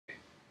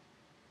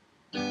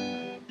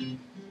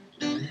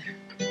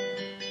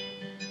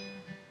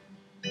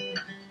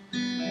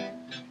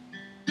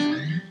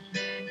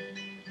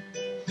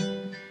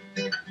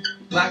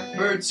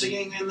Blackbird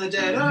singing in the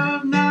dead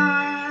of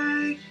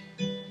night.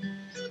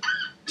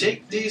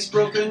 Take these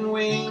broken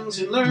wings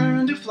and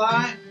learn to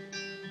fly.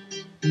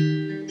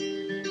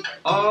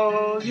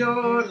 All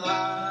your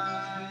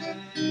life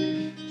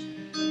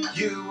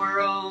you were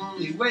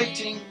only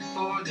waiting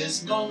for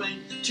this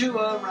moment to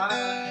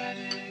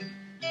arrive.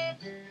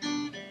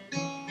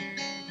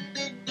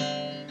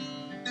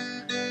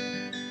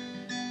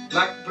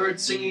 Blackbird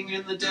singing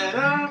in the dead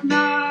of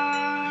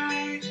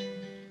night.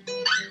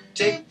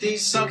 Take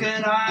these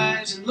sunken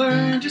eyes and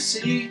learn to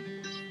see.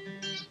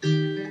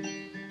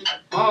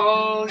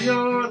 All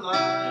your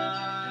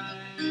life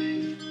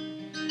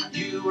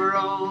you were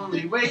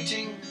only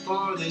waiting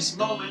for this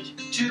moment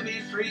to be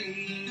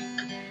free.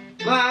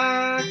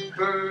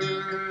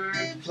 Blackbird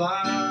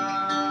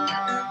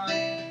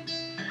fly,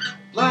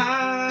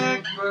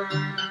 blackbird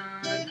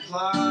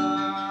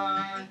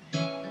fly,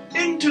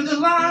 into the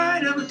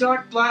light of a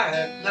dark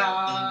black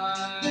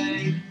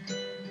night.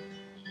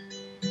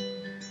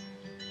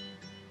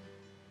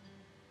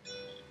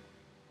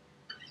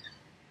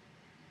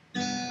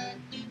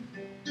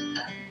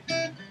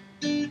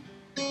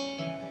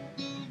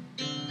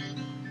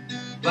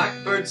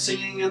 Blackbird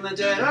singing in the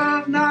dead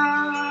of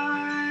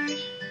night.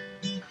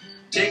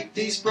 Take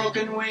these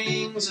broken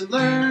wings and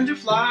learn to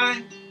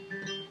fly.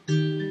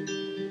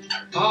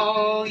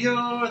 All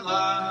your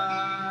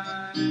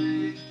life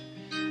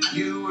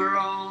you were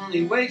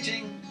only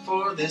waiting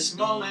for this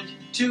moment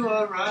to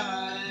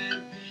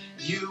arrive.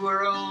 You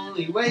were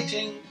only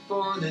waiting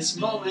for this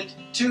moment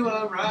to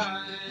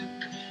arrive.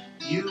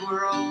 You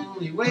were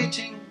only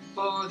waiting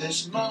for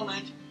this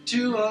moment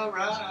to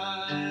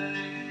arrive.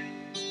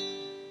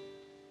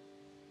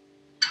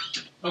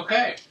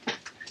 Okay.